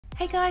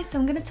Hey guys, so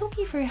I'm going to talk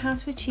you through how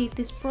to achieve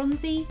this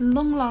bronzy,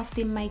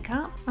 long-lasting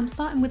makeup. I'm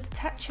starting with the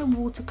Tatcha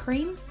Water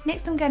Cream.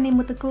 Next I'm going in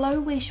with the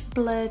GloWish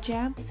Blur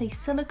Gel. It's a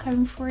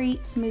silicone-free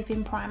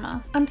smoothing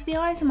primer. Under the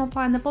eyes I'm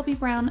applying the Bobbi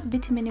Brown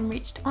Vitamin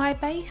Enriched Eye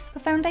Base. For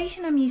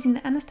foundation I'm using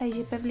the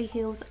Anastasia Beverly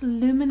Hills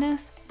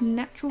Luminous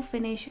Natural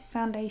Finish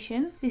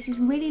Foundation. This is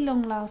really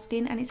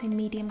long-lasting and it's a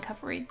medium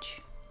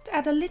coverage. To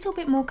add a little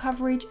bit more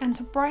coverage and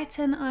to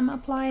brighten, I'm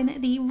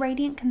applying the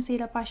Radiant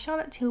Concealer by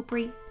Charlotte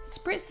Tilbury.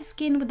 Spritz the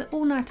skin with the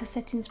All Nighter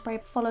setting spray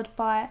followed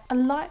by a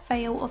light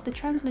veil of the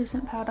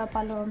translucent powder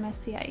by Laura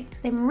Mercier.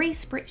 Then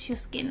re-spritz your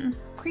skin.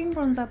 Cream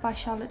bronzer by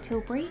Charlotte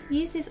Tilbury.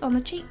 Use this on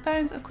the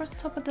cheekbones, across the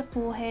top of the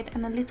forehead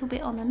and a little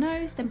bit on the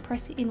nose, then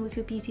press it in with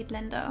your beauty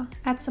blender.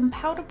 Add some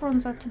powder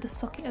bronzer to the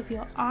socket of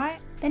your eye.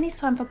 Then it's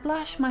time for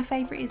blush. My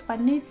favourite is by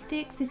Nude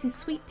Sticks. This is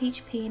Sweet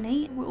Peach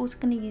Peony. We're also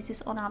going to use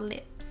this on our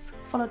lips.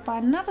 Followed by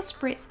another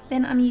spritz.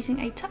 Then I'm using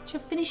a touch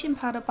of finishing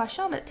powder by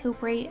Charlotte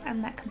Tilbury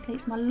and that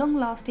completes my long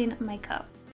lasting makeup.